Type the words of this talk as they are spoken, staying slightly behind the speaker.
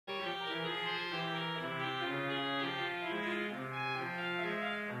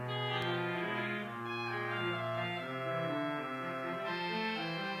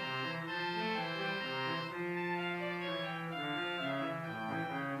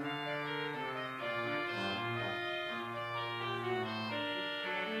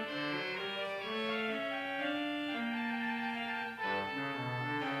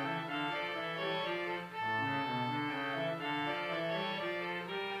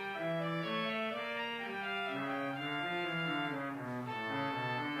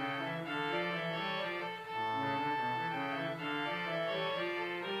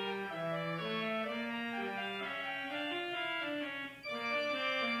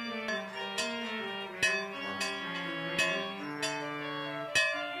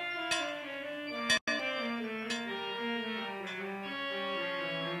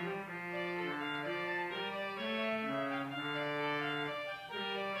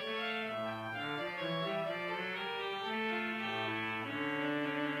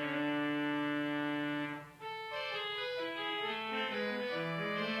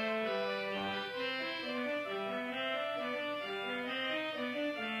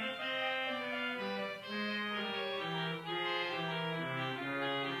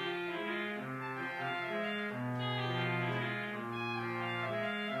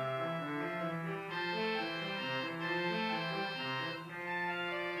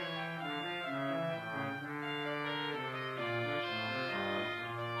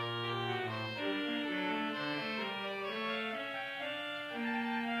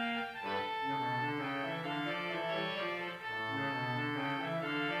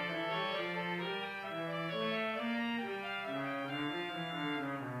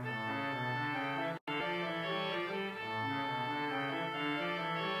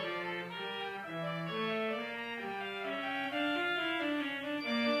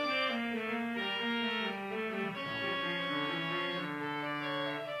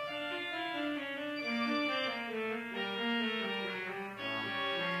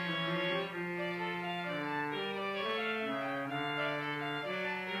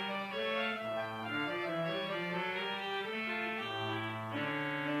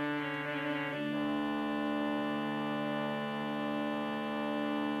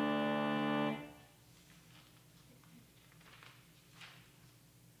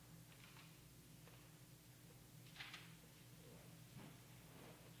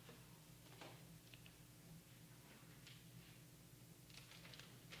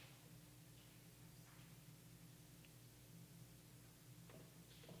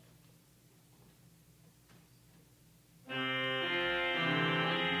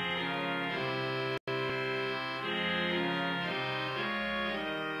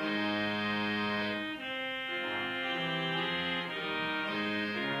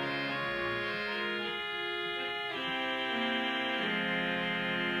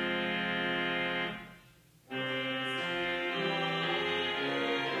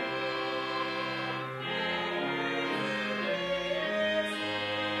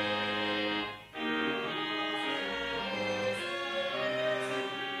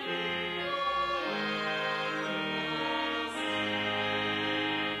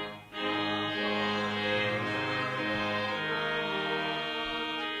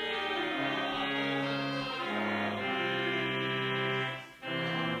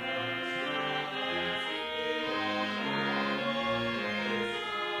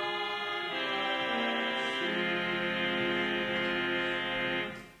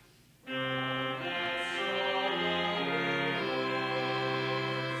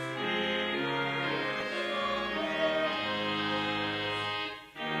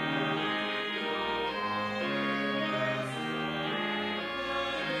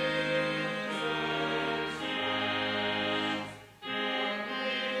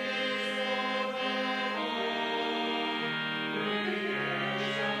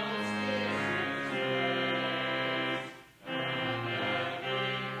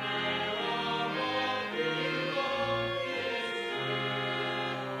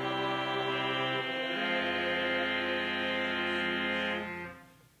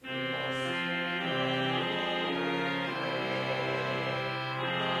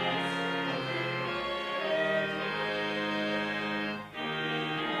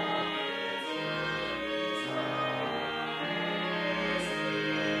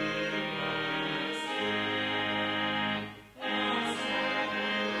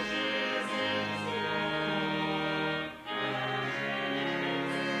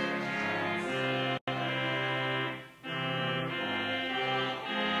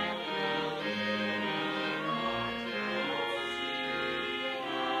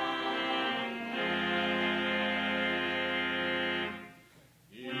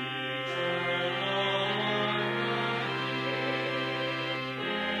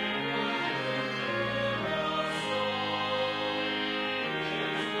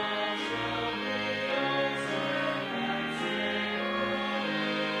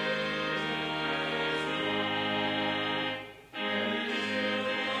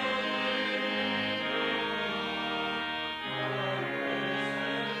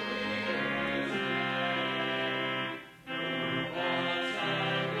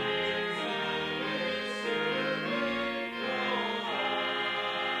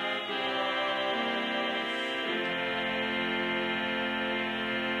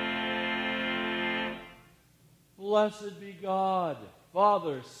blessed be God,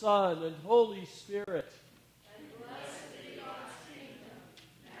 Father, Son, and Holy Spirit. And blessed be God's kingdom,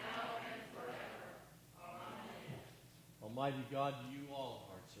 now and forever. Amen. Almighty God, to you all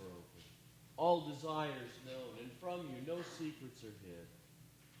hearts are open, all desires known, and from you no secrets are hid.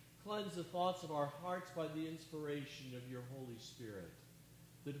 Cleanse the thoughts of our hearts by the inspiration of your Holy Spirit,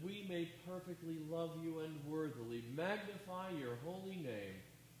 that we may perfectly love you and worthily magnify your holy name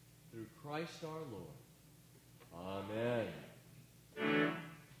through Christ our Lord. Amen.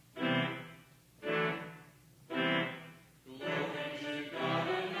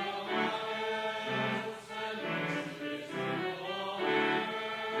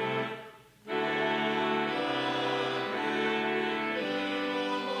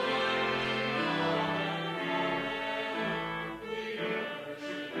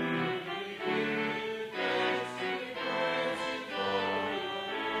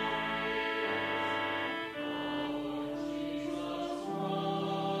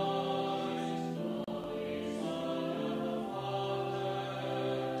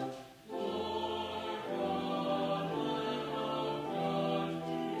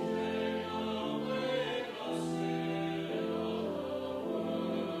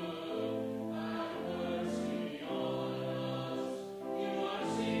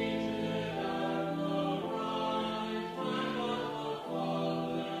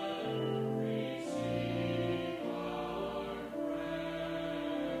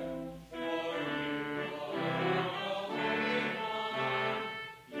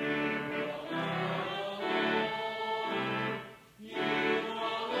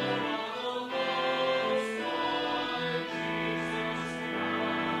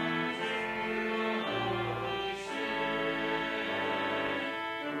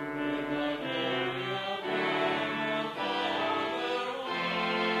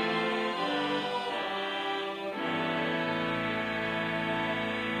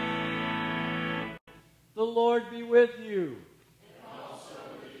 The Lord be with you. And also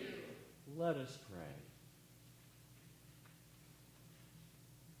with you. Let us pray.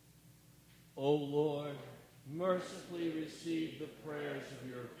 O Lord, mercifully receive the prayers of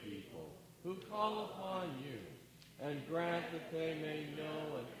your people who call upon you, and grant that they may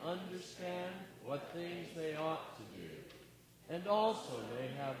know and understand what things they ought to do, and also may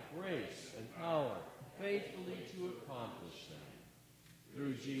have grace and power faithfully to accomplish them.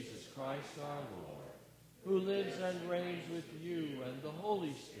 Through Jesus Christ our Lord, who lives and reigns with you and the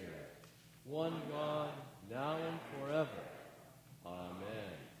Holy Spirit, one God, now and forever.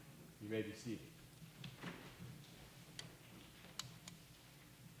 Amen. You may be seated.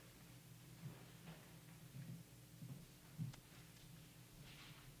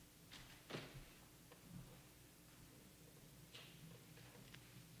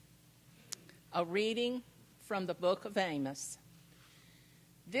 A reading from the book of Amos.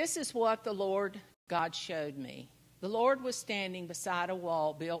 This is what the Lord God showed me. The Lord was standing beside a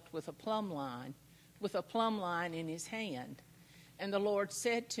wall built with a plumb line in his hand. And the Lord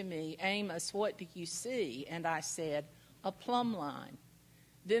said to me, Amos, what do you see? And I said, a plumb line.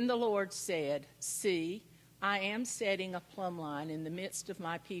 Then the Lord said, see, I am setting a plumb line in the midst of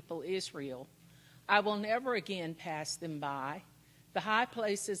my people Israel. I will never again pass them by. The high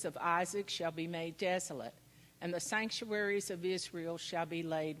places of Isaac shall be made desolate, and the sanctuaries of Israel shall be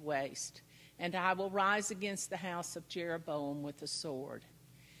laid waste. And I will rise against the house of Jeroboam with a sword.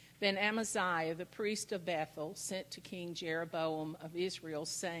 Then Amaziah, the priest of Bethel, sent to King Jeroboam of Israel,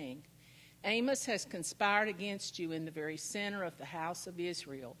 saying, Amos has conspired against you in the very center of the house of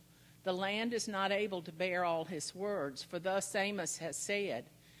Israel. The land is not able to bear all his words, for thus Amos has said,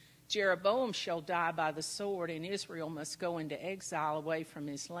 Jeroboam shall die by the sword, and Israel must go into exile away from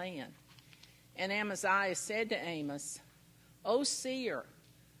his land. And Amaziah said to Amos, O seer,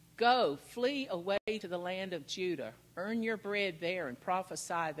 go, flee away to the land of Judah. Earn your bread there and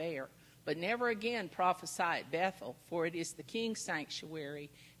prophesy there. But never again prophesy at Bethel, for it is the king's sanctuary,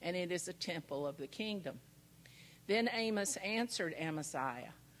 and it is a temple of the kingdom. Then Amos answered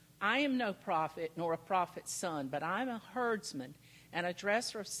Amaziah, I am no prophet nor a prophet's son, but I am a herdsman and a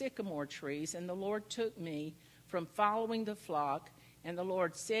dresser of sycamore trees, and the Lord took me from following the flock, and the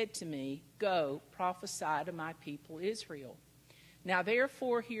Lord said to me, go, prophesy to my people Israel. Now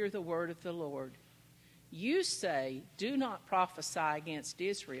therefore hear the word of the Lord. You say, do not prophesy against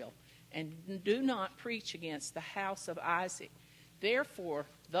Israel, and do not preach against the house of Isaac. Therefore,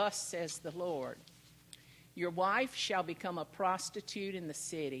 thus says the Lord, your wife shall become a prostitute in the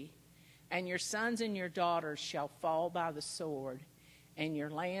city, and your sons and your daughters shall fall by the sword, and your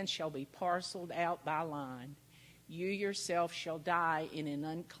land shall be parceled out by line. You yourself shall die in an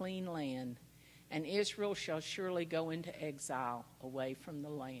unclean land, and Israel shall surely go into exile away from the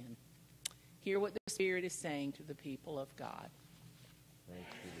land. Hear what the Spirit is saying to the people of God.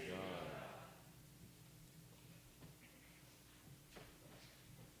 Thanks be to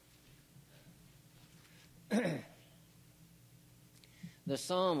God. The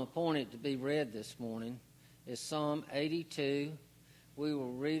psalm appointed to be read this morning is Psalm 82. We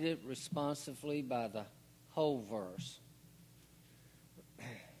will read it responsively by the whole verse.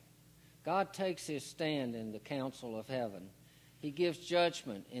 God takes his stand in the council of heaven. He gives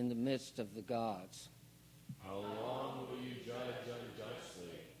judgment in the midst of the gods. How long will you judge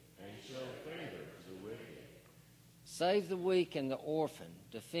unjustly and show favor to the wicked? Save the weak and the orphan.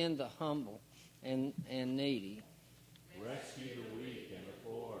 Defend the humble and needy. Rescue the weak and the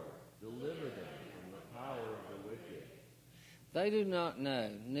poor. Deliver them from the power of the wicked. They do not know,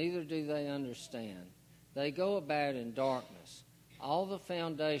 neither do they understand. They go about in darkness. All the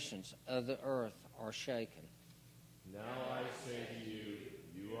foundations of the earth are shaken. Now I say to you,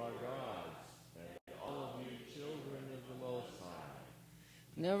 you are gods, and all of you children of the Most High.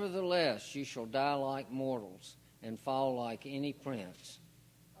 Nevertheless, you shall die like mortals and fall like any prince.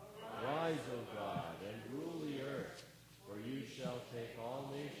 Rise, O God, and rule the earth, for you shall take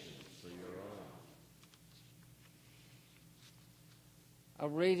all nations for your own. A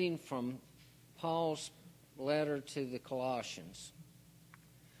reading from Paul's letter to the Colossians.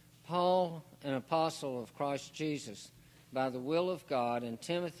 Paul, an apostle of Christ Jesus, by the will of God, and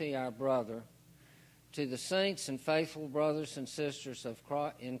Timothy, our brother, to the saints and faithful brothers and sisters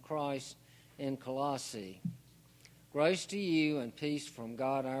in Christ in Colossae, grace to you and peace from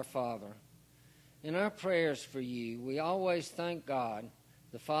God our Father. In our prayers for you, we always thank God,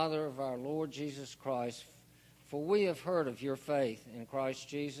 the Father of our Lord Jesus Christ, for we have heard of your faith in Christ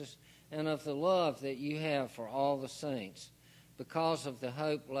Jesus and of the love that you have for all the saints, because of the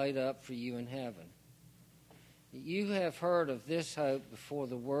hope laid up for you in heaven. You have heard of this hope before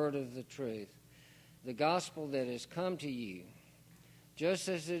the word of the truth, the gospel that has come to you, just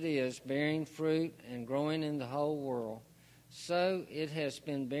as it is bearing fruit and growing in the whole world, so it has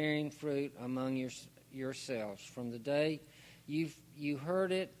been bearing fruit among yourselves from the day you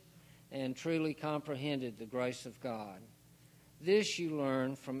heard it and truly comprehended the grace of God. This you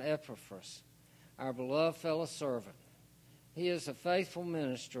learned from Epaphras, our beloved fellow servant. He is a faithful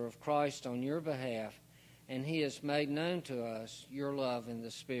minister of Christ on your behalf, and he has made known to us your love in the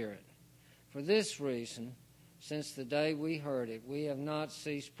Spirit. For this reason, since the day we heard it, we have not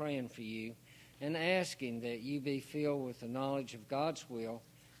ceased praying for you and asking that you be filled with the knowledge of God's will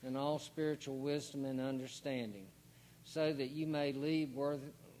and all spiritual wisdom and understanding, so that you may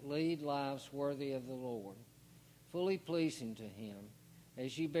lead lives worthy of the Lord, fully pleasing to him,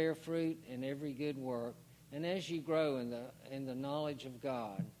 as you bear fruit in every good work, and as you grow in the knowledge of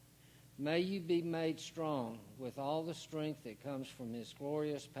God. May you be made strong with all the strength that comes from his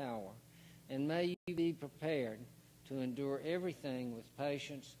glorious power, and may you be prepared to endure everything with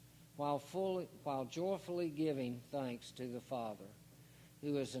patience while joyfully giving thanks to the Father,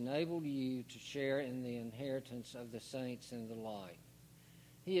 who has enabled you to share in the inheritance of the saints in the light.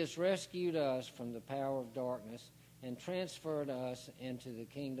 He has rescued us from the power of darkness and transferred us into the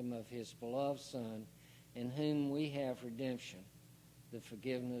kingdom of his beloved Son, in whom we have redemption, the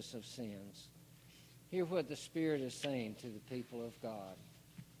forgiveness of sins. Hear what the Spirit is saying to the people of God.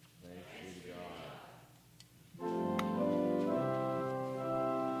 Thanks be to God.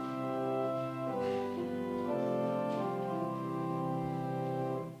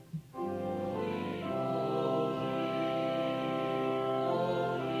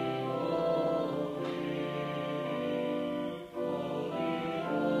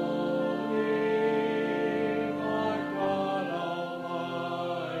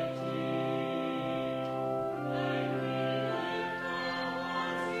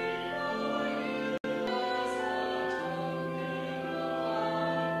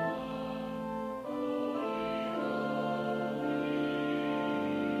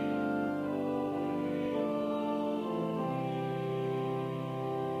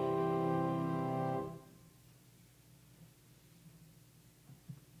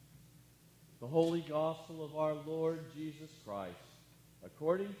 The Holy Gospel of our Lord Jesus Christ,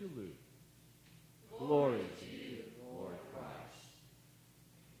 according to Luke. Glory to you, Lord Christ.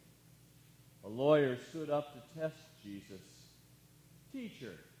 A lawyer stood up to test Jesus.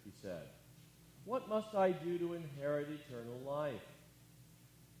 Teacher, he said, what must I do to inherit eternal life?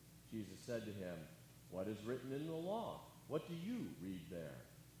 Jesus said to him, what is written in the law? What do you read there?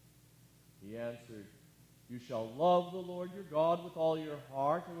 He answered, you shall love the Lord your God with all your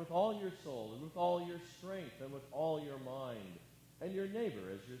heart and with all your soul and with all your strength and with all your mind, and your neighbor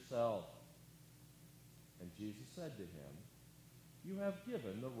as yourself. And Jesus said to him, "You have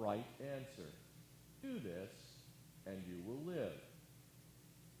given the right answer. Do this, and you will live."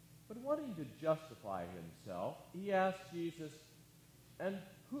 But wanting to justify himself, he asked Jesus, "And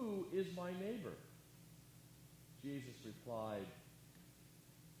who is my neighbor?" Jesus replied,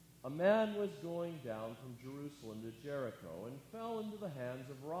 "A man was going down from Jerusalem to Jericho and fell into the hands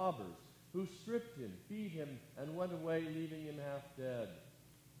of robbers, who stripped him, beat him, and went away, leaving him half dead.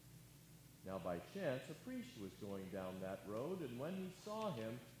 Now by chance a priest was going down that road, and when he saw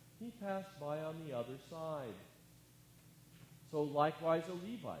him, he passed by on the other side. So likewise a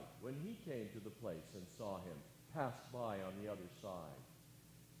Levite, when he came to the place and saw him, passed by on the other side.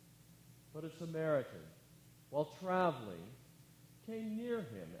 But a Samaritan, while traveling, came near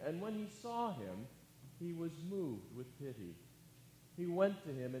him, and when he saw him, he was moved with pity. He went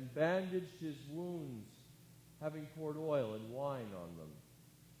to him and bandaged his wounds, having poured oil and wine on them.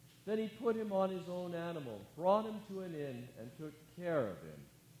 Then he put him on his own animal, brought him to an inn, and took care of him.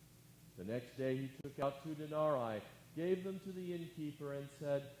 The next day he took out 2 denarii, gave them to the innkeeper, and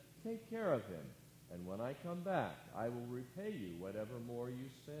said, "Take care of him, and when I come back, I will repay you whatever more you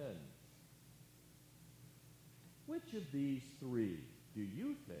spend." Which of these 3 do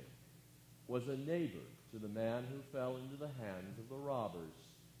you think was a neighbor to the man who fell into the hands of the robbers?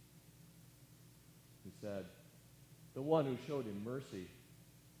 He said, "The one who showed him mercy."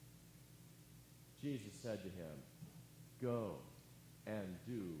 Jesus said to him, "Go and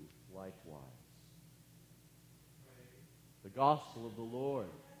do likewise." The Gospel of the Lord.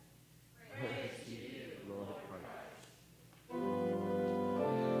 Praise to you, Lord Christ.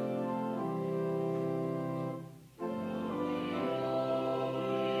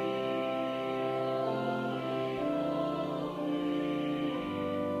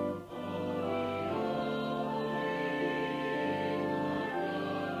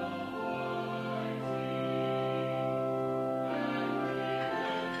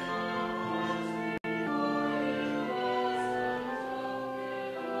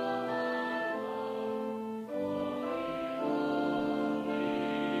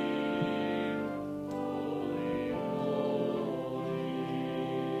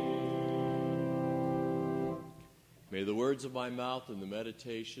 May the words of my mouth and the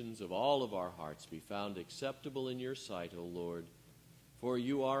meditations of all of our hearts be found acceptable in your sight, O Lord, for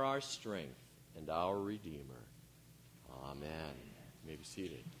you are our strength and our Redeemer. Amen. You may be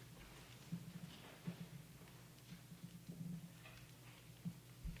seated.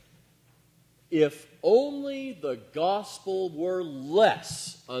 If only the gospel were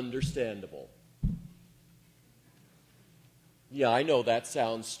less understandable. Yeah, I know that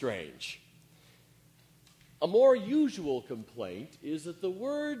sounds strange. A more usual complaint is that the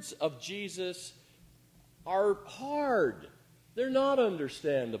words of Jesus are hard. They're not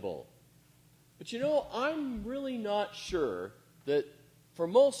understandable. But you know, I'm really not sure that for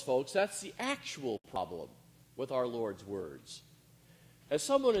most folks that's the actual problem with our Lord's words. As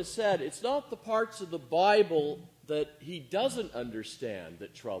someone has said, it's not the parts of the Bible that he doesn't understand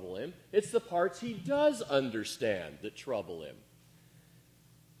that trouble him. It's the parts he does understand that trouble him.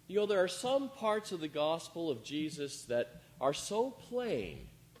 You know, there are some parts of the gospel of Jesus that are so plain,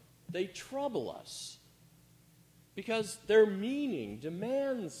 they trouble us because their meaning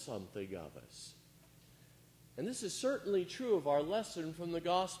demands something of us. And this is certainly true of our lesson from the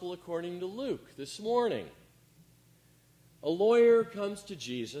gospel according to Luke this morning. A lawyer comes to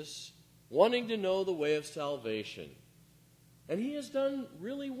Jesus wanting to know the way of salvation. And he has done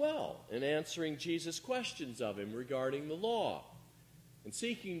really well in answering Jesus' questions of him regarding the law. And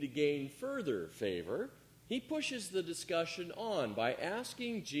seeking to gain further favor, he pushes the discussion on by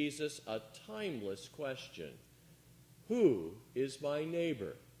asking Jesus a timeless question. Who is my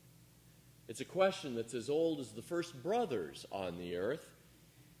neighbor? It's a question that's as old as the first brothers on the earth.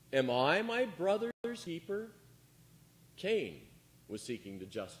 Am I my brother's keeper? Cain was seeking to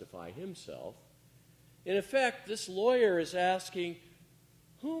justify himself. In effect, this lawyer is asking,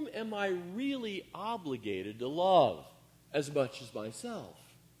 whom am I really obligated to love as much as myself?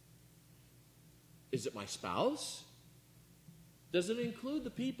 Is it my spouse? Does it include the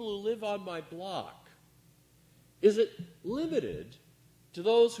people who live on my block? Is it limited to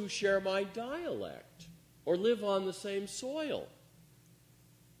those who share my dialect or live on the same soil?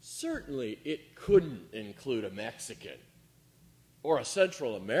 Certainly it couldn't include a Mexican or a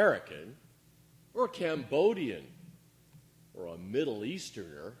Central American or a Cambodian or a Middle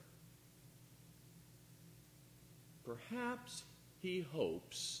Easterner. Perhaps he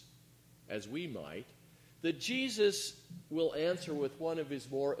hopes, as we might, that Jesus will answer with one of his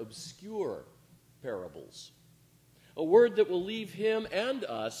more obscure parables, a word that will leave him and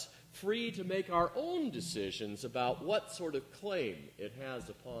us free to make our own decisions about what sort of claim it has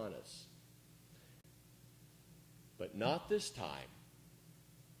upon us. But not this time.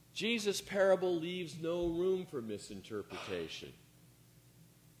 Jesus' parable leaves no room for misinterpretation.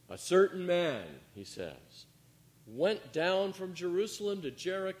 A certain man, he says, went down from Jerusalem to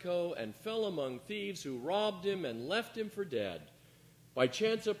Jericho and fell among thieves who robbed him and left him for dead. By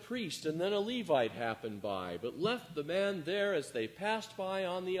chance a priest and then a Levite happened by, but left the man there as they passed by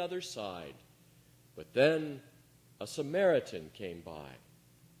on the other side. But then a Samaritan came by.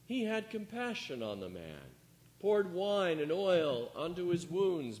 He had compassion on the man, poured wine and oil onto his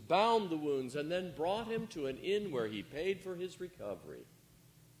wounds, bound the wounds, and then brought him to an inn where he paid for his recovery.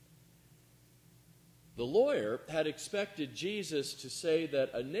 The lawyer had expected Jesus to say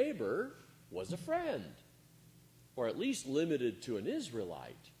that a neighbor was a friend, or at least limited to an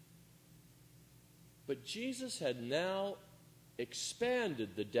Israelite. But Jesus had now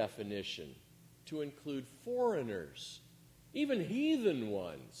expanded the definition to include foreigners, even heathen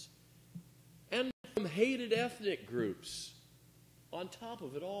ones, and from hated ethnic groups on top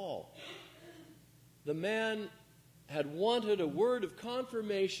of it all. The man had wanted a word of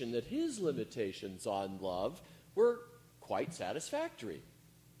confirmation that his limitations on love were quite satisfactory,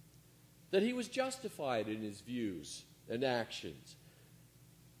 that he was justified in his views and actions.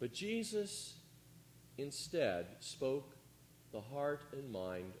 But Jesus instead spoke the heart and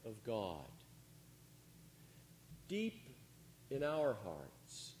mind of God. Deep in our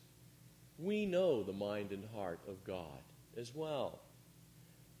hearts, we know the mind and heart of God as well.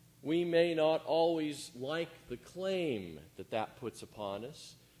 We may not always like the claim that puts upon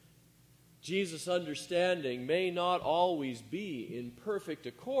us. Jesus' understanding may not always be in perfect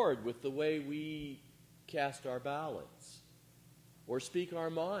accord with the way we cast our ballots, or speak our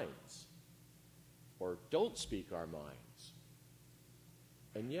minds, or don't speak our minds.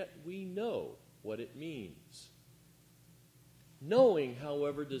 And yet we know what it means. Knowing,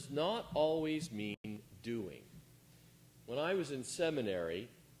 however, does not always mean doing. When I was in seminary,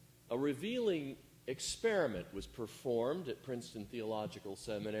 a revealing experiment was performed at Princeton Theological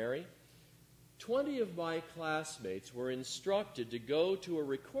Seminary. 20 of my classmates were instructed to go to a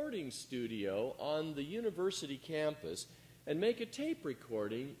recording studio on the university campus and make a tape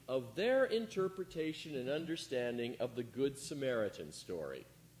recording of their interpretation and understanding of the Good Samaritan story.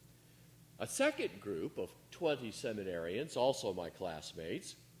 A second group of 20 seminarians, also my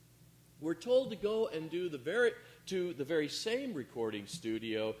classmates, were told to go and do the very same recording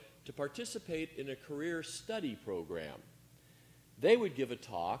studio to participate in a career study program. They would give a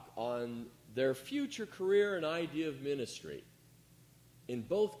talk on their future career and idea of ministry. In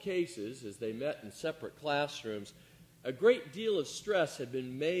both cases, as they met in separate classrooms, a great deal of stress had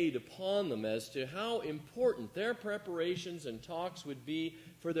been made upon them as to how important their preparations and talks would be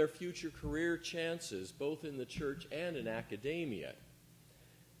for their future career chances, both in the church and in academia.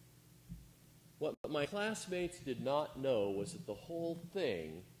 What my classmates did not know was that the whole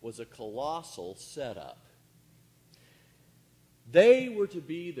thing was a colossal setup. They were to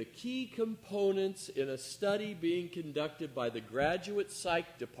be the key components in a study being conducted by the graduate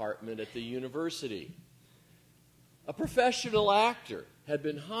psych department at the university. A professional actor had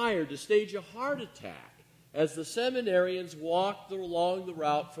been hired to stage a heart attack as the seminarians walked along the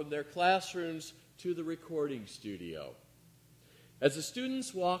route from their classrooms to the recording studio. As the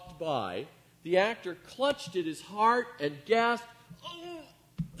students walked by, the actor clutched at his heart and gasped, "Oh,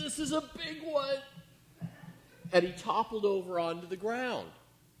 this is a big one!" And he toppled over onto the ground.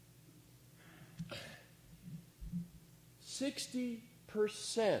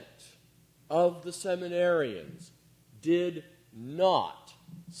 60% of the seminarians did not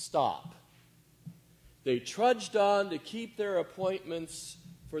stop. They trudged on to keep their appointments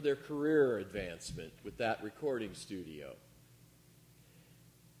for their career advancement with that recording studio.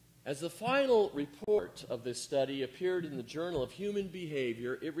 As the final report of this study appeared in the Journal of Human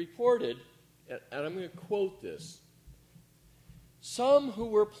Behavior, it reported, and I'm going to quote this, "Some who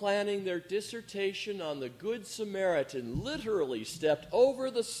were planning their dissertation on the Good Samaritan literally stepped over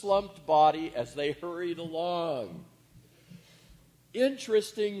the slumped body as they hurried along.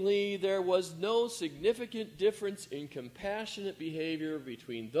 Interestingly, there was no significant difference in compassionate behavior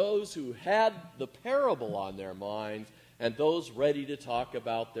between those who had the parable on their minds and those ready to talk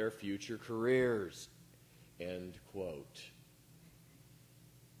about their future careers." End quote.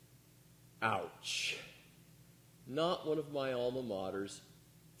 Ouch. Not one of my alma mater's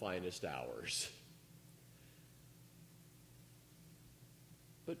finest hours.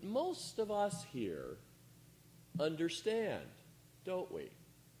 But most of us here understand, don't we?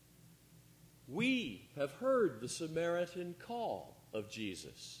 We have heard the Samaritan call of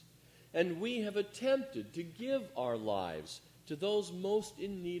Jesus. and we have attempted to give our lives to those most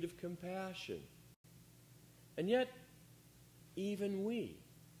in need of compassion. And yet, even we,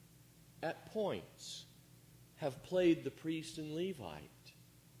 at points, have played the priest and Levite.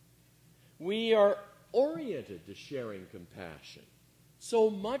 We are oriented to sharing compassion, so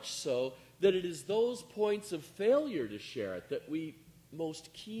much so that it is those points of failure to share it that we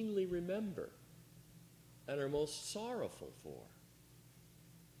most keenly remember and are most sorrowful for.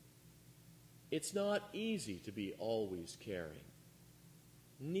 It's not easy to be always caring.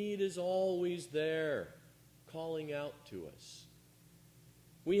 Need is always there, calling out to us.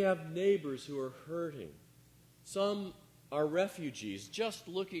 We have neighbors who are hurting. Some are refugees just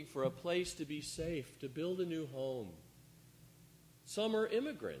looking for a place to be safe, to build a new home. Some are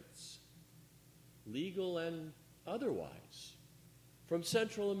immigrants, legal and otherwise, from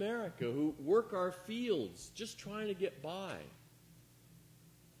Central America who work our fields just trying to get by.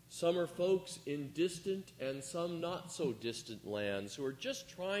 Some are folks in distant and some not so distant lands who are just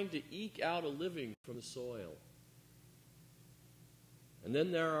trying to eke out a living from the soil. And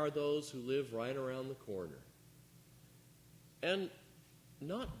then there are those who live right around the corner. And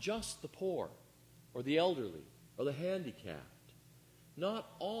not just the poor or the elderly or the handicapped. Not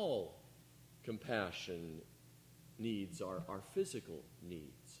all compassion needs are physical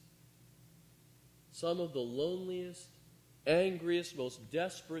needs. Some of the loneliest, angriest, most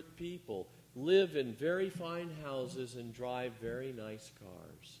desperate people live in very fine houses and drive very nice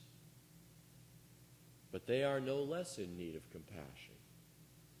cars. But they are no less in need of compassion.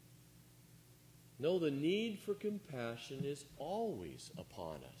 No, the need for compassion is always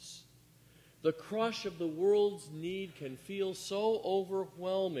upon us. The crush of the world's need can feel so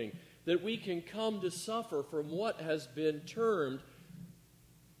overwhelming that we can come to suffer from what has been termed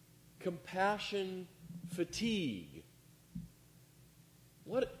compassion fatigue.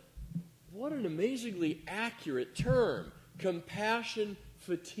 What an amazingly accurate term, compassion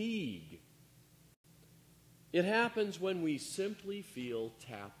fatigue. It happens when we simply feel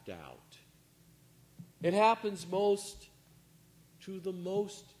tapped out. It happens most to the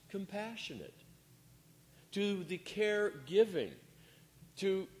most compassionate, to the caregiving,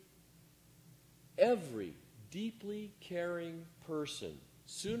 to every deeply caring person,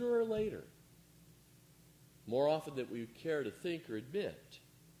 sooner or later, more often than we care to think or admit.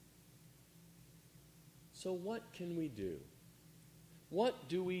 So what can we do? What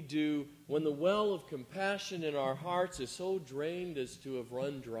do we do when the well of compassion in our hearts is so drained as to have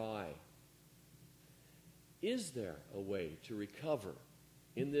run dry? Is there a way to recover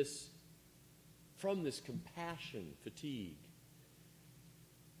from this compassion fatigue?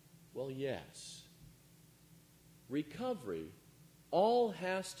 Well, yes. Recovery all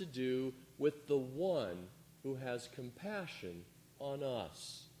has to do with the one who has compassion on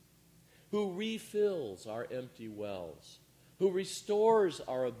us, who refills our empty wells, who restores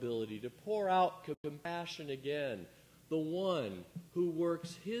our ability to pour out compassion again, the one who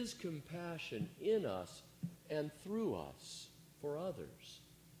works his compassion in us and through us for others.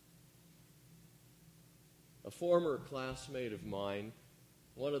 A former classmate of mine,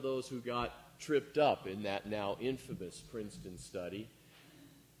 one of those who got tripped up in that now infamous Princeton study,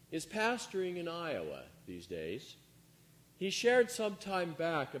 is pastoring in Iowa these days. He shared some time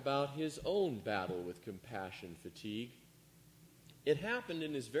back about his own battle with compassion fatigue. It happened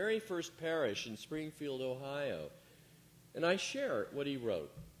in his very first parish in Springfield, Ohio, and I share what he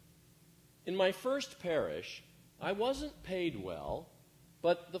wrote. In my first parish, I wasn't paid well,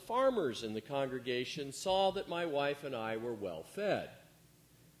 but the farmers in the congregation saw that my wife and I were well fed.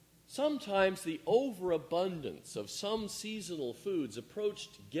 Sometimes the overabundance of some seasonal foods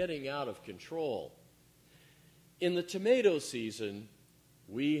approached getting out of control. In the tomato season,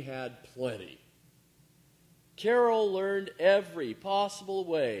 we had plenty. Carol learned every possible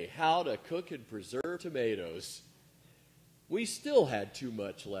way how to cook and preserve tomatoes. We still had too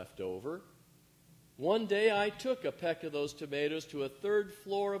much left over. One day I took a peck of those tomatoes to a third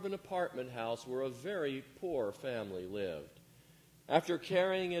floor of an apartment house where a very poor family lived. After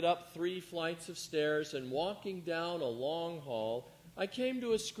carrying it up 3 flights of stairs and walking down a long hall, I came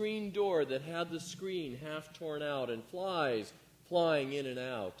to a screen door that had the screen half torn out and flies flying in and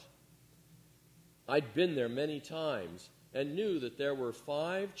out. I'd been there many times and knew that there were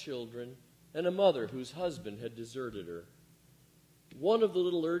 5 children and a mother whose husband had deserted her. One of the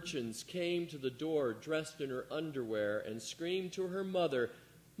little urchins came to the door dressed in her underwear and screamed to her mother,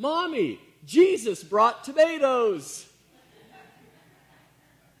 "Mommy, Jesus brought tomatoes!"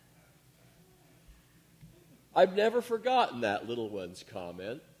 I've never forgotten that little one's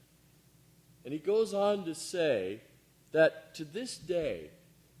comment. And he goes on to say that to this day,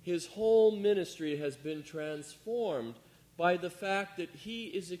 His whole ministry has been transformed by the fact that he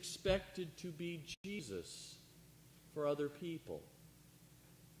is expected to be Jesus for other people.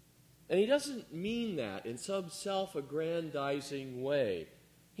 And he doesn't mean that in some self-aggrandizing way.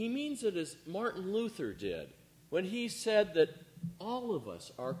 He means it as Martin Luther did when he said that all of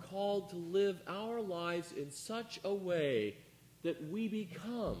us are called to live our lives in such a way that we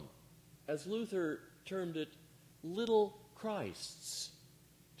become, as Luther termed it, little Christs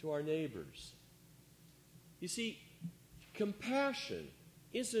to our neighbors. You see, compassion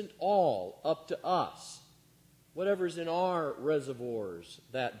isn't all up to us, whatever's in our reservoirs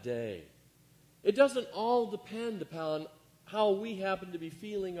that day. It doesn't all depend upon how we happen to be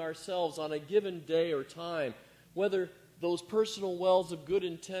feeling ourselves on a given day or time, whether those personal wells of good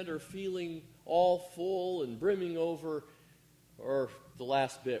intent are feeling all full and brimming over, or the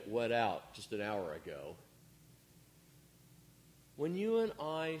last bit went out just an hour ago. When you and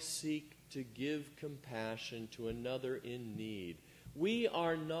I seek to give compassion to another in need, we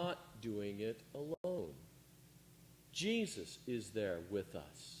are not doing it alone. Jesus is there with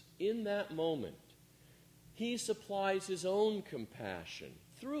us in that moment. He supplies his own compassion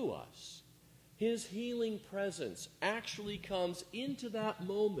through us. His healing presence actually comes into that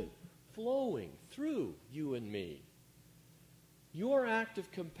moment, flowing through you and me. Your act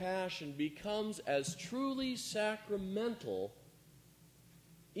of compassion becomes as truly sacramental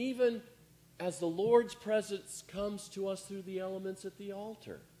even as the Lord's presence comes to us through the elements at the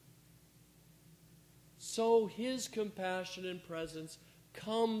altar. So his compassion and presence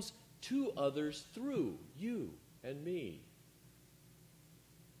comes to others through you and me.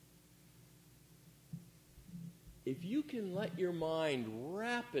 If you can let your mind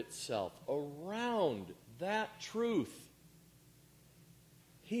wrap itself around that truth,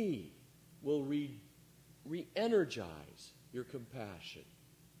 he will re-energize your compassion.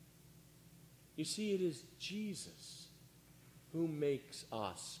 You see, it is Jesus who makes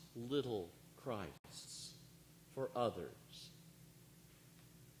us little Christs for others.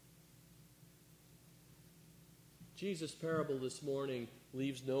 Jesus' parable this morning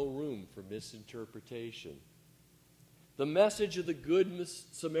leaves no room for misinterpretation. The message of the Good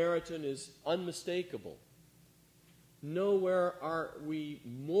Samaritan is unmistakable. Nowhere are we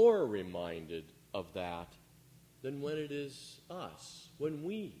more reminded of that than when it is us, when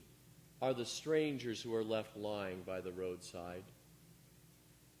we are the strangers who are left lying by the roadside.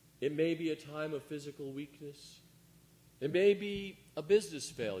 It may be a time of physical weakness. It may be a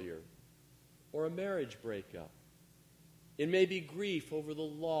business failure or a marriage breakup. It may be grief over the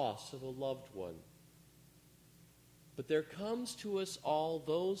loss of a loved one. But there comes to us all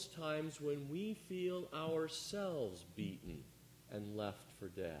those times when we feel ourselves beaten and left for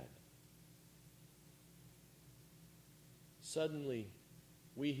dead. Suddenly,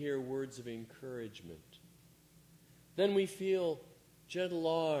 we hear words of encouragement. Then we feel gentle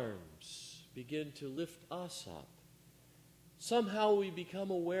arms begin to lift us up. Somehow we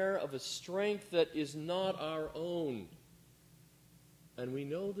become aware of a strength that is not our own. And we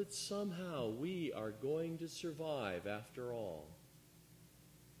know that somehow we are going to survive after all.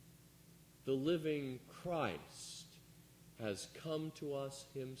 The living Christ has come to us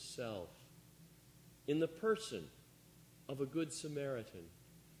himself in the person of a Good Samaritan,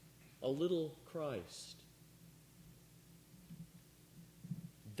 a little Christ.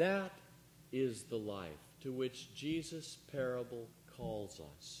 That is the life to which Jesus' parable calls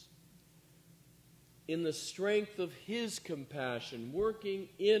us. In the strength of his compassion working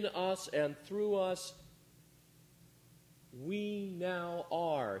in us and through us, we now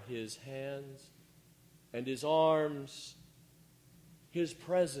are his hands and his arms, his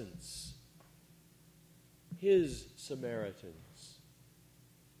presence, his Samaritans.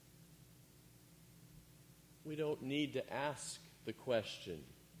 We don't need to ask the question,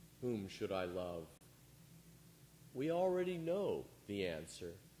 whom should I love? We already know the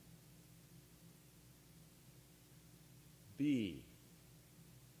answer. Be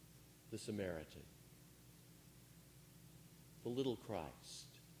the Samaritan, the little Christ,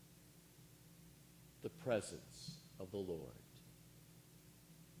 the presence of the Lord.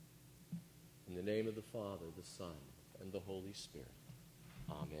 In the name of the Father, the Son, and the Holy Spirit.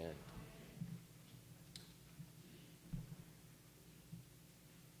 Amen.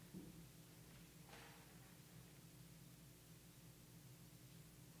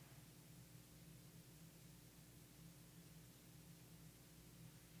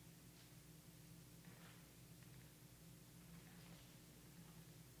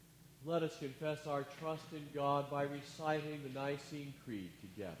 Let us confess our trust in God by reciting the Nicene Creed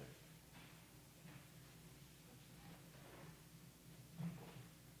together.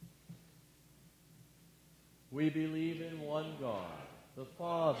 We believe in one God, the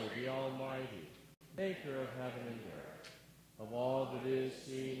Father, the Almighty, maker of heaven and earth, of all that is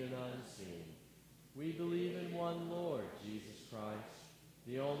seen and unseen. We believe in one Lord, Jesus Christ,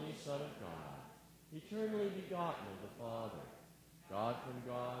 the only Son of God, eternally begotten of the Father, God from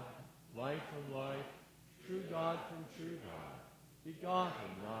God, light from light, true God from true God,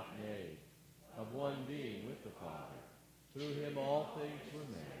 begotten, not made, of one being with the Father. Through him all things were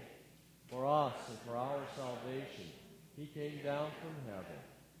made. For us and for our salvation he came down from heaven.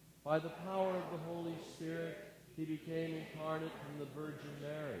 By the power of the Holy Spirit he became incarnate from the Virgin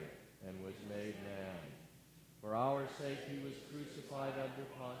Mary and was made man. For our sake he was crucified under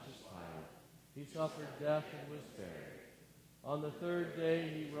Pontius Pilate. He suffered death and was buried. On the third day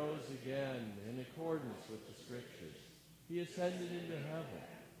he rose again in accordance with the Scriptures. He ascended into heaven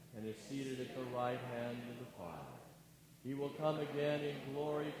and is seated at the right hand of the Father. He will come again in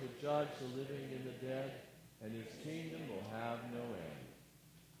glory to judge the living and the dead, and his kingdom will have no end.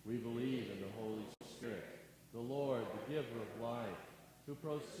 We believe in the Holy Spirit, the Lord, the giver of life, who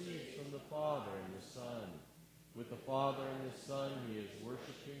proceeds from the Father and the Son. With the Father and the Son he is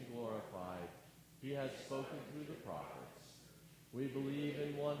worshipped and glorified. He has spoken through the prophets. We believe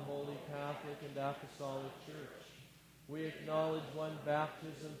in one holy Catholic and Apostolic Church. We acknowledge one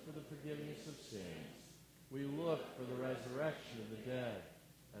baptism for the forgiveness of sins. We look for the resurrection of the dead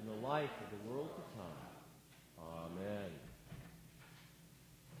and the life of the world to come. Amen.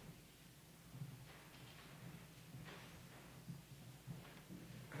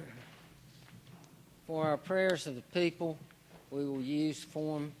 For our prayers of the people, we will use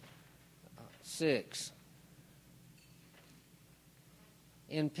Form 6.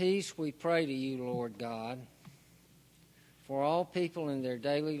 In peace we pray to you, Lord God, for all people in their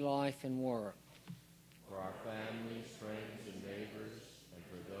daily life and work, for our families, friends, and neighbors, and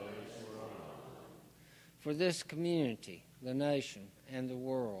for those who are alone, for this community, the nation, and the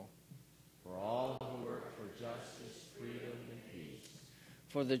world, for all who work for justice, freedom, and peace,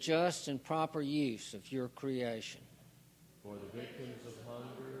 for the just and proper use of your creation, for the victims of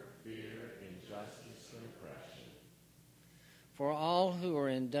hunger, fear, injustice, and oppression, for all who are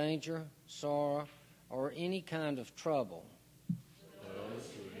in danger, sorrow, or any kind of trouble, those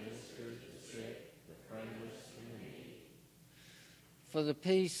who administer to the sick, the friendless, and the needy, for the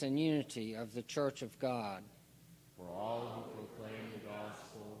peace and unity of the Church of God, for all who proclaim the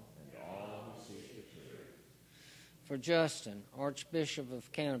gospel and all who seek the truth, for Justin, Archbishop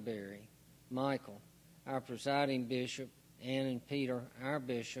of Canterbury, Michael, our presiding bishop, Ann and Peter, our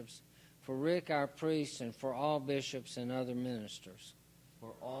bishops, for Rick, our priest, and for all bishops and other ministers,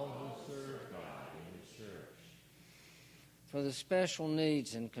 for all who serve God in his church, for the special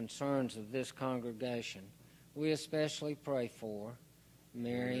needs and concerns of this congregation. We especially pray for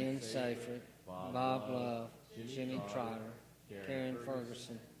Marion Seyfried, Bob Love, Jimmy Trotter, Karen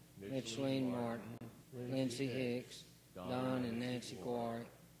Ferguson, Micheline Martin, Lindsay Hicks, Don and Nancy Guarick,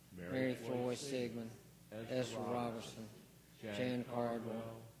 Mary Floyd Sigmund, Ezra Robertson, Jan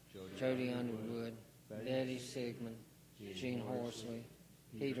Cardwell, Jody Underwood, Betty Sigmund, Jean Horsley,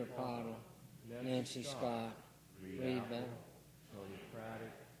 Peter Pottle, Nancy Scott, Reed Bell, Tony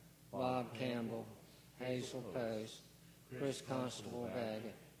Craddock, Bob Campbell, Hazel Post, Chris Constable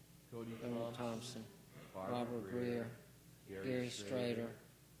Baggett, Cody Earl Thompson, Robert Greer, Gary Strader,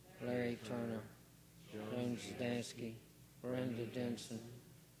 Larry Turner, Joan Zdansky, Brenda Denson,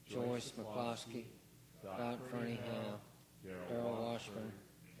 Joyce McCloskey, Dot Fernie Howe, Darrell Washburn,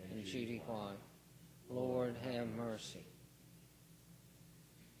 and Judy White. Lord, have mercy.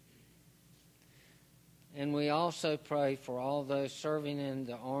 And we also pray for all those serving in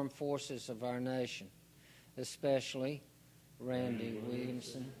the armed forces of our nation, especially Randy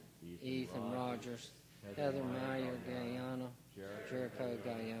Williamson, Ethan Rogers, Heather Meyer Guyana, Jericho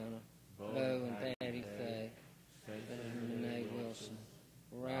Guyana, Bo and Patty Fay, Renee Wilson,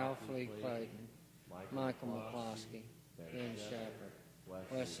 Ralph Lee Clayton, Michael McCloskey, Ben Shepard,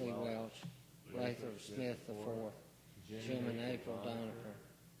 Wesley Welch, Lathrop Smith IV, Jim and April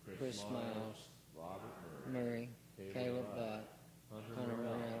Donaker, Chris Miles, Murray, Caleb Butt, Hunter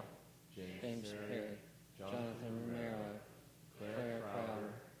Morrell, James Perry, Jonathan Romero, Claire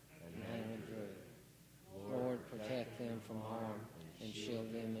Crowder, and Hannah Drew. Lord, protect them from harm and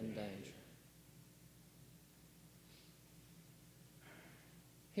shield them in danger.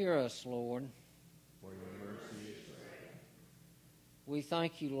 Hear us, Lord. For your mercy is great. We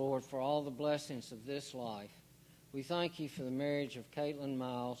thank you, Lord, for all the blessings of this life. We thank you for the marriage of Caitlin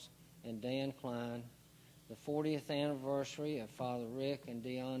Miles and Dan Klein, the 40th anniversary of Father Rick and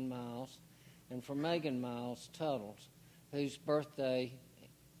Dion Miles, and for Megan Miles Tuttles, whose birthday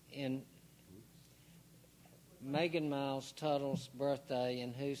Megan Miles Tuttle's birthday,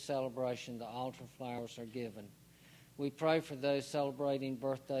 in whose celebration the altar flowers are given. We pray for those celebrating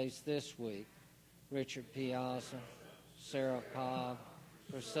birthdays this week: Richard Piazza, Sarah Cobb,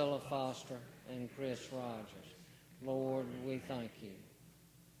 Priscilla Foster, and Chris Rogers. Lord, we thank you.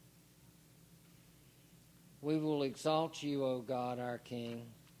 We will exalt you, O God, our King.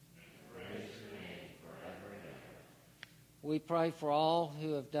 Praise your name forever and ever. We pray for all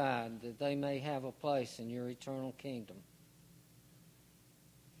who have died, that they may have a place in your eternal kingdom.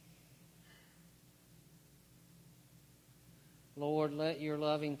 Lord, let your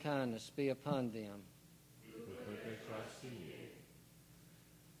loving kindness be upon them. Who put their trust in you.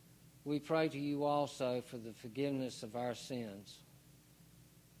 We pray to you also for the forgiveness of our sins.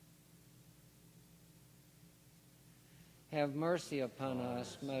 Have mercy upon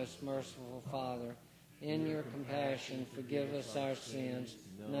us, most merciful Father. In your compassion, forgive us our sins,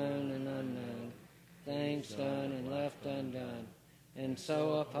 known and unknown, things done and left undone, and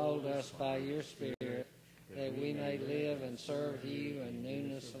so uphold us by your Spirit, that we may live and serve you in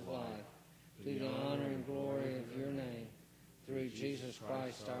newness of life, to the honor and glory of your name, through Jesus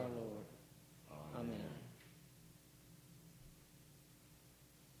Christ our Lord. Amen.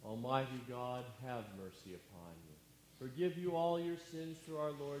 Almighty God, have mercy upon you. Forgive you all your sins through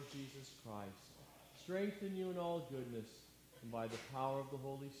our Lord Jesus Christ. Strengthen you in all goodness, and by the power of the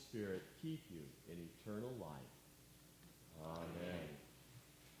Holy Spirit, keep you in eternal life. Amen.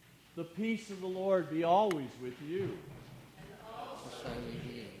 The peace of the Lord be always with you. And also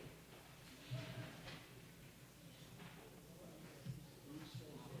with you.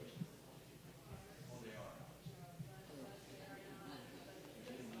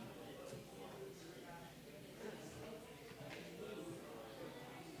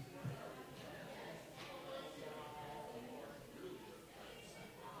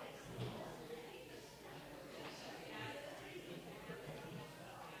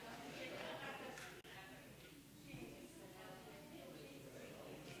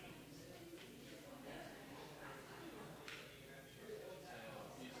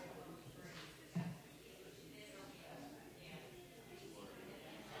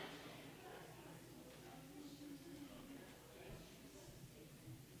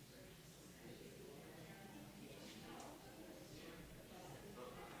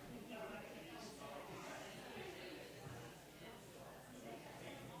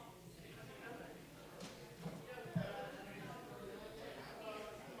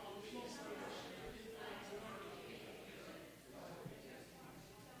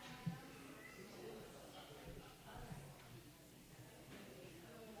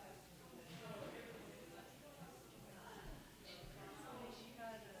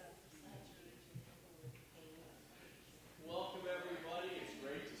 Welcome, everybody. It's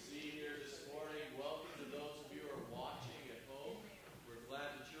great to see you here this morning. Welcome to those of you who are watching at home. We're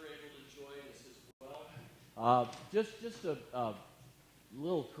glad that you're able to join us as well. Just a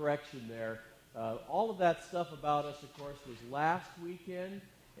little correction there. All of that stuff about us, of course, was last weekend,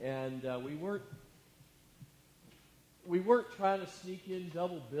 and we weren't trying to sneak in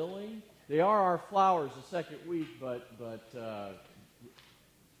double billing. They are our flowers the second week, but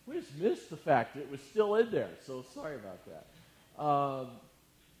we just missed the fact that it was still in there, so sorry about that.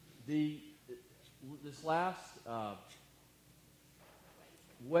 This last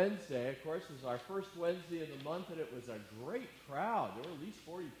Wednesday, of course, was our first Wednesday of the month, and it was a great crowd. There were at least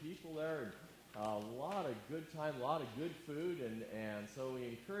 40 people there, and a lot of good time, a lot of good food, and so we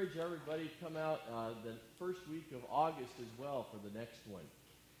encourage everybody to come out the first week of August as well for the next one.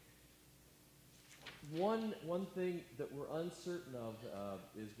 One thing that we're uncertain of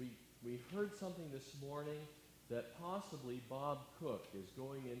is we heard something this morning that possibly Bob Cook is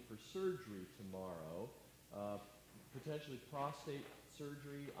going in for surgery tomorrow, potentially prostate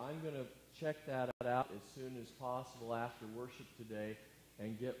surgery. I'm going to check that out as soon as possible after worship today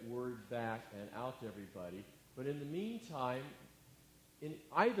and get word back and out to everybody. But in the meantime, in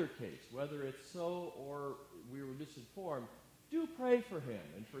either case, whether it's so or we were misinformed, do pray for him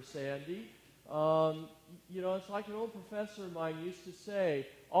and for Sandy. It's like an old professor of mine used to say,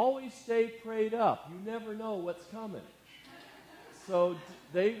 always stay prayed up. You never know what's coming. So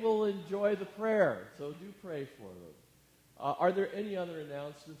they will enjoy the prayer. So do pray for them. Are there any other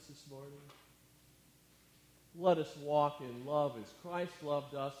announcements this morning? Let us walk in love as Christ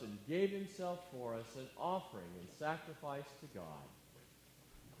loved us and gave himself for us, an offering and sacrifice to God.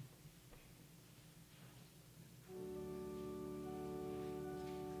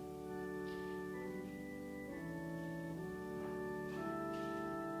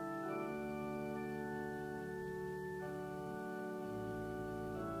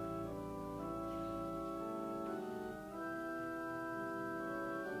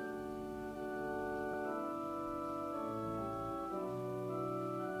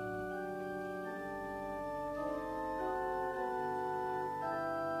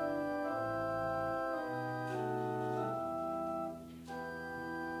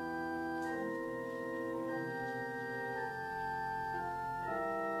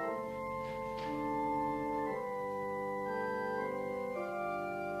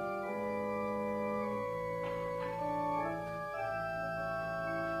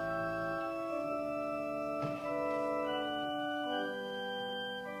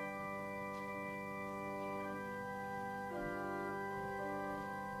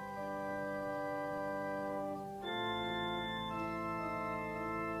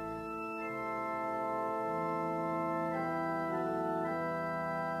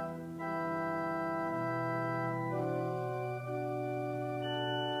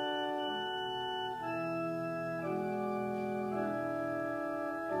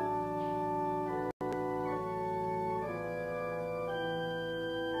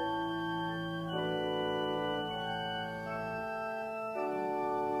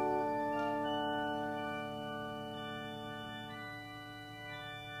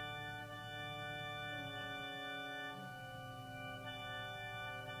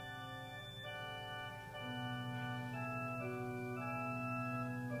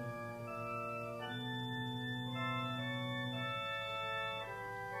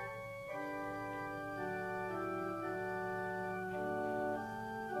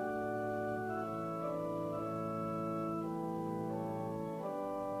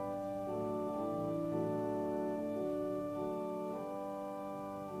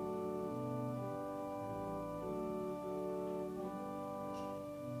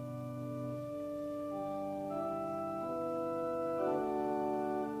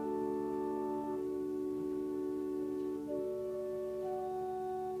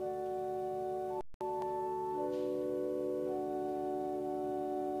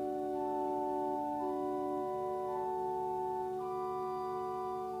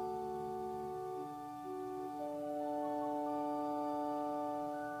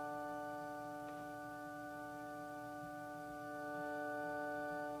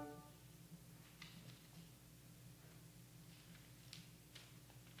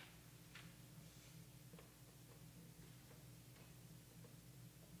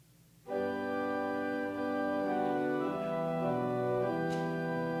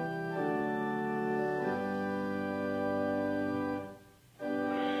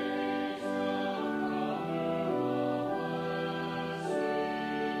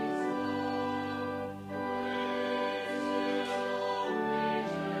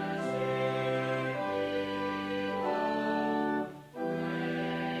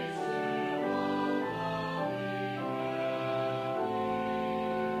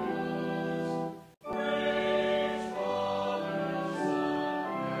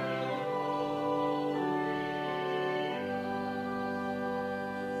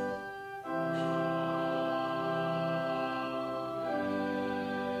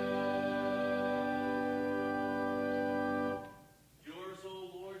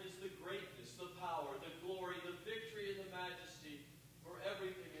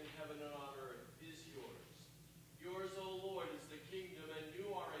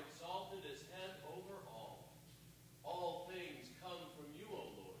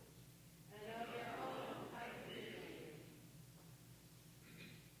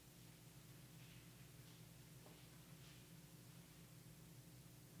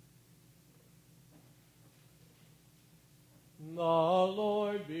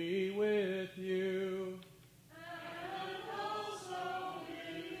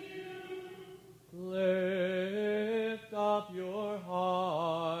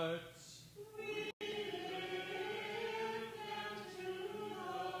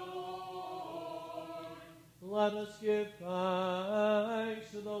 let us give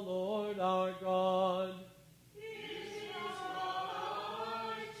thanks to the Lord our God. It is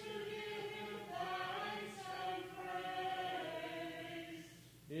right to give him thanks and praise.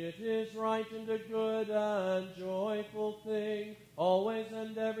 It is right and a good and joyful thing, always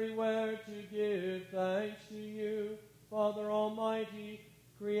and everywhere to give thanks to you, Father Almighty,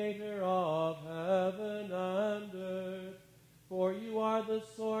 Creator of heaven and earth. For you are the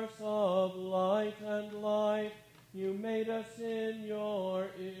source of light and life. You made us in your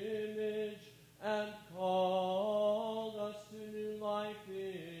image and called us to new life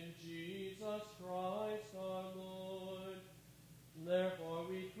in Jesus Christ our Lord. Therefore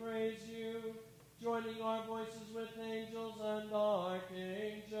we praise you, joining our voices with angels and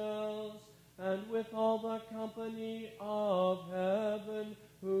archangels, and with all the company of heaven,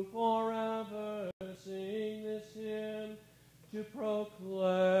 who forever sing this hymn, to proclaim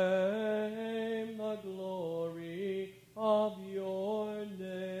the glory of your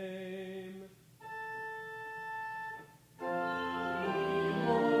name.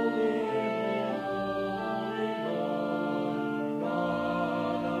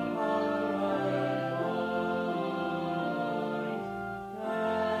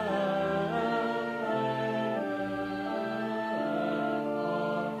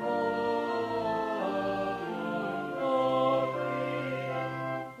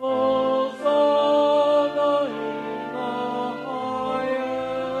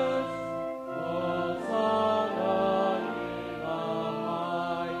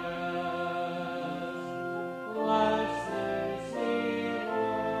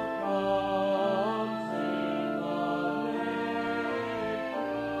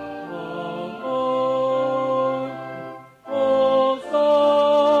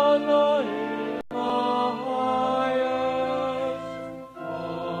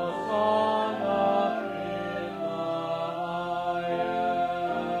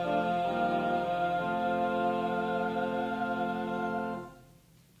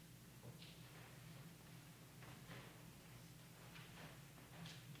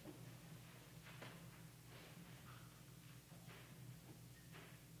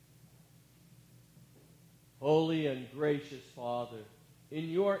 Holy and gracious Father, in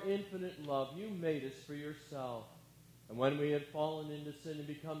your infinite love you made us for yourself. And when we had fallen into sin and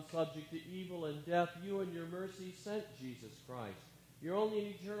become subject to evil and death, you in your mercy sent Jesus Christ, your only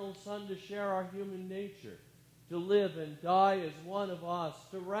and eternal Son, to share our human nature, to live and die as one of us,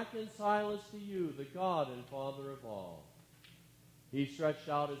 to reconcile us to you, the God and Father of all. He stretched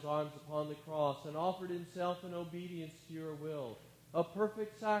out his arms upon the cross and offered himself in obedience to your will, a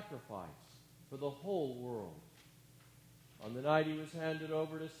perfect sacrifice for the whole world. On the night he was handed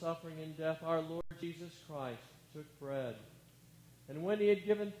over to suffering and death, our Lord Jesus Christ took bread. And when he had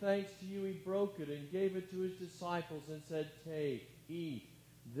given thanks to you, he broke it and gave it to his disciples and said, "Take, eat.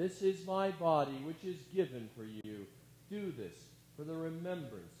 This is my body, which is given for you. Do this for the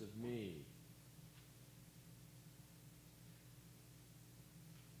remembrance of me."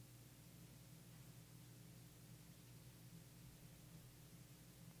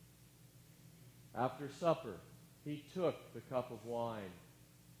 After supper, he took the cup of wine,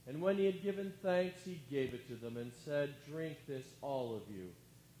 and when he had given thanks, he gave it to them and said, "Drink this, all of you.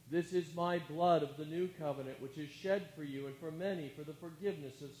 This is my blood of the new covenant, which is shed for you and for many for the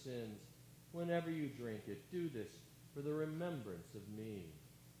forgiveness of sins. Whenever you drink it, do this for the remembrance of me."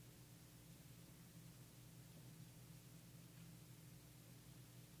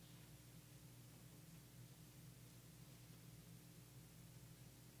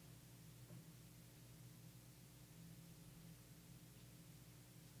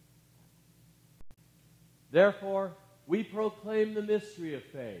 Therefore, we proclaim the mystery of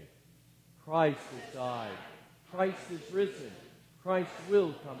faith. Christ has died. Christ is risen. Christ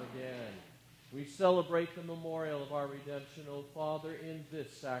will come again. We celebrate the memorial of our redemption, O Father, in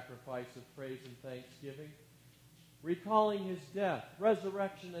this sacrifice of praise and thanksgiving. Recalling his death,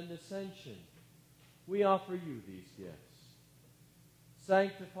 resurrection, and ascension, we offer you these gifts.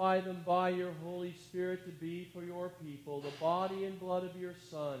 Sanctify them by your Holy Spirit to be for your people the body and blood of your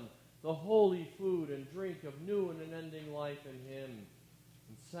Son, the holy food and drink of new and unending life in him.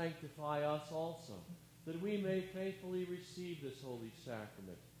 And sanctify us also, that we may faithfully receive this holy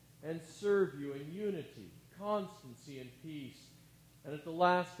sacrament and serve you in unity, constancy, and peace. And at the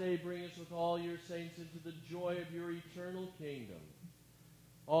last day bring us with all your saints into the joy of your eternal kingdom.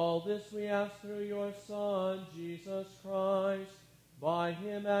 All this we ask through your Son, Jesus Christ, by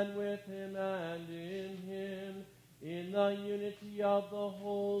him and with him and in him, in the unity of the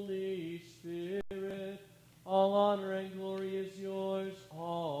Holy Spirit, All honor and glory is yours,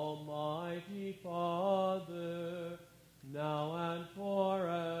 Almighty Father, now and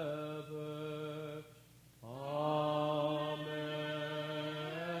forever. Amen.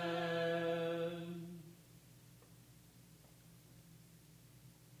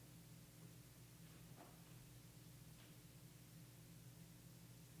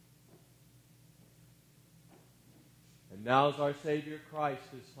 And now as our Savior Christ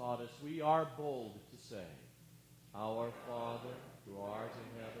has taught us, we are bold to say, Our Father, who art in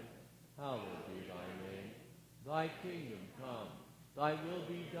heaven, hallowed be thy name. Thy kingdom come, thy will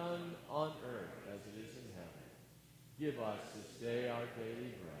be done on earth as it is in heaven. Give us this day our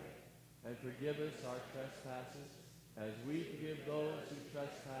daily bread, and forgive us our trespasses, as we forgive those who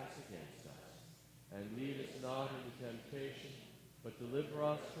trespass against us. And lead us not into temptation, but deliver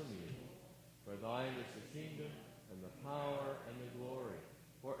us from evil. For thine is the kingdom, and the power, and the glory,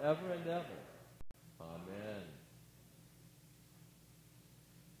 forever and ever. Amen.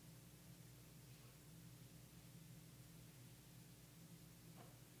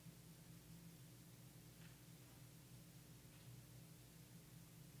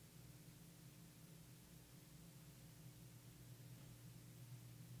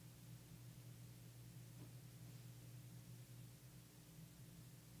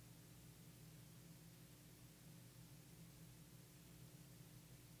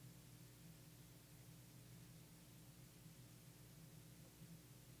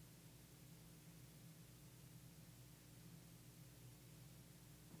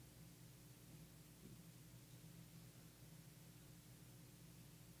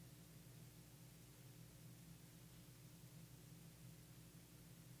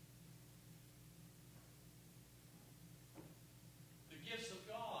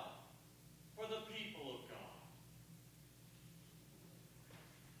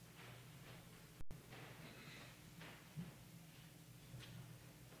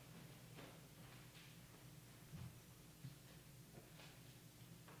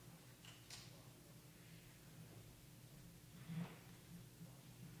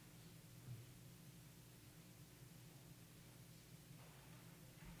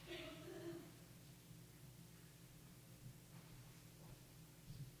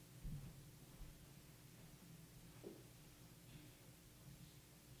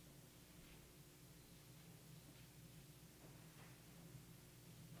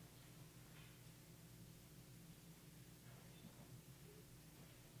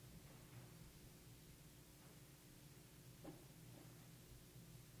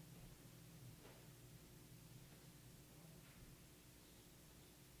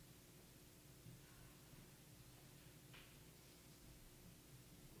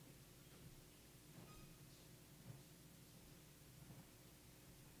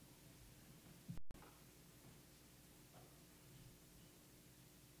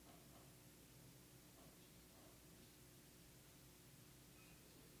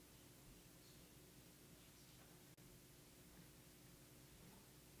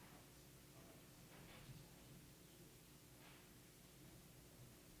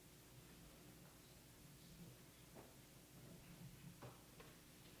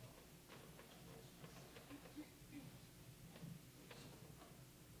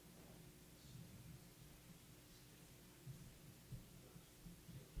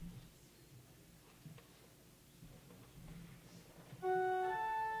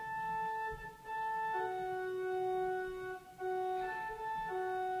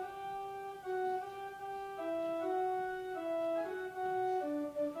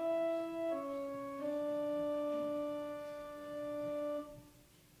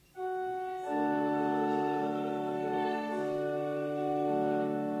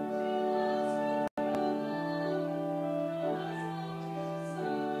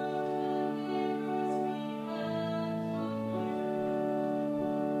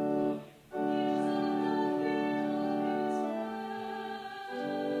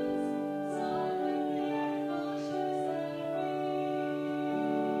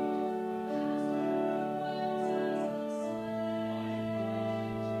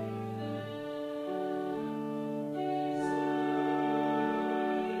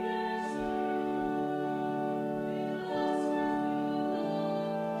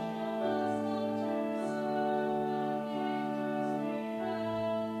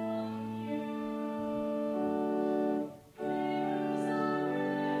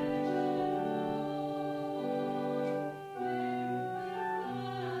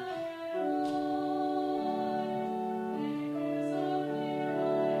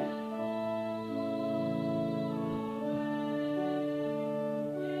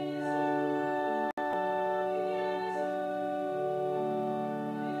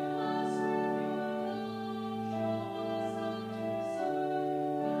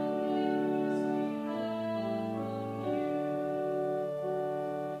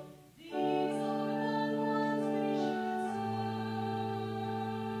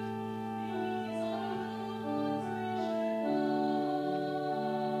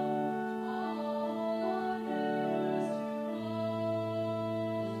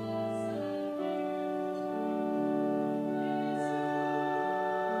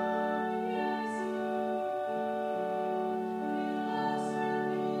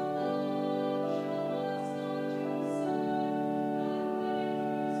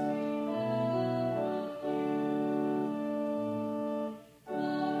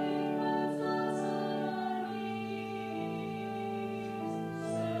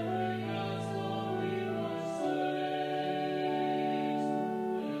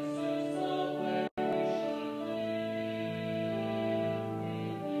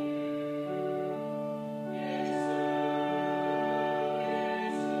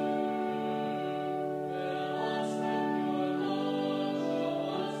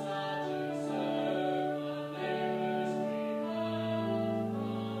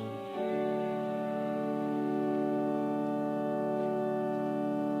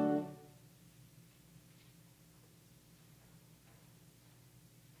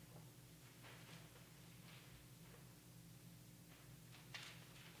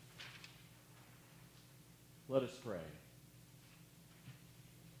 Let us pray.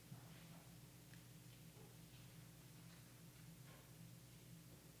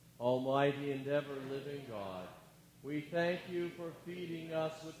 Almighty and ever-living God, we thank you for feeding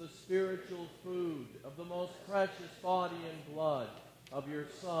us with the spiritual food of the most precious body and blood of your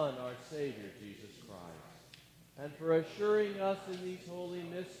Son, our Savior, Jesus Christ, and for assuring us in these holy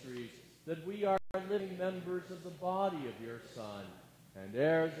mysteries that we are living members of the body of your Son and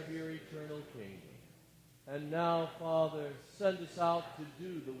heirs of your eternal kingdom. And now, Father, send us out to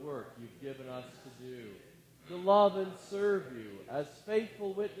do the work you've given us to do, to love and serve you as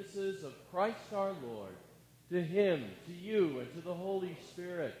faithful witnesses of Christ our Lord. To him, to you, and to the Holy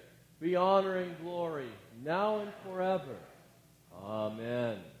Spirit be honor and glory, now and forever.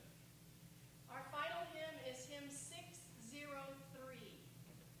 Amen. Our final hymn is hymn 603.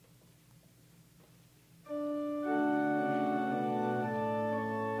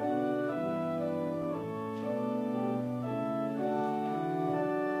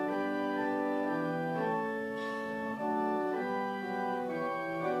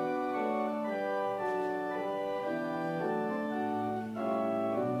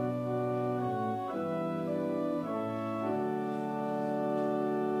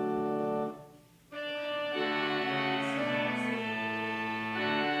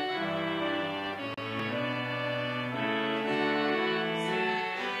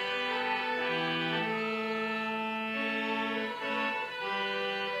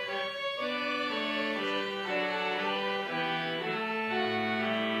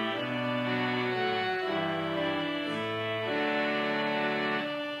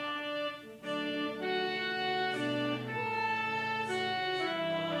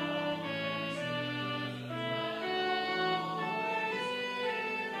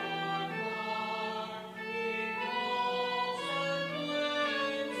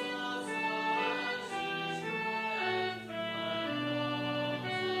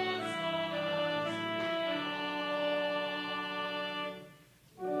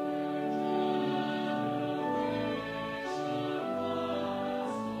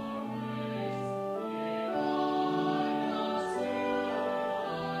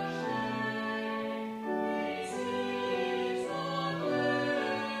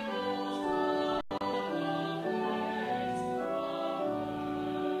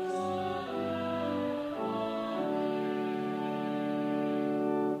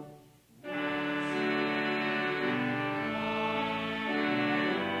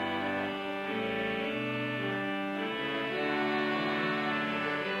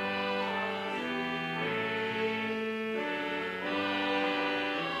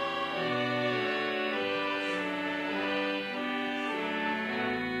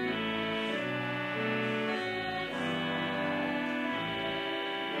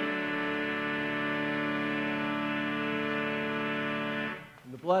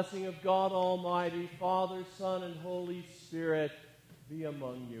 The blessing of God Almighty, Father, Son, and Holy Spirit be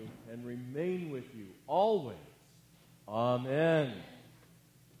among you and remain with you always. Amen.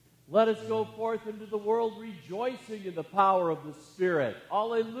 Let us go forth into the world rejoicing in the power of the Spirit.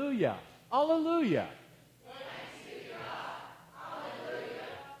 Alleluia. Alleluia.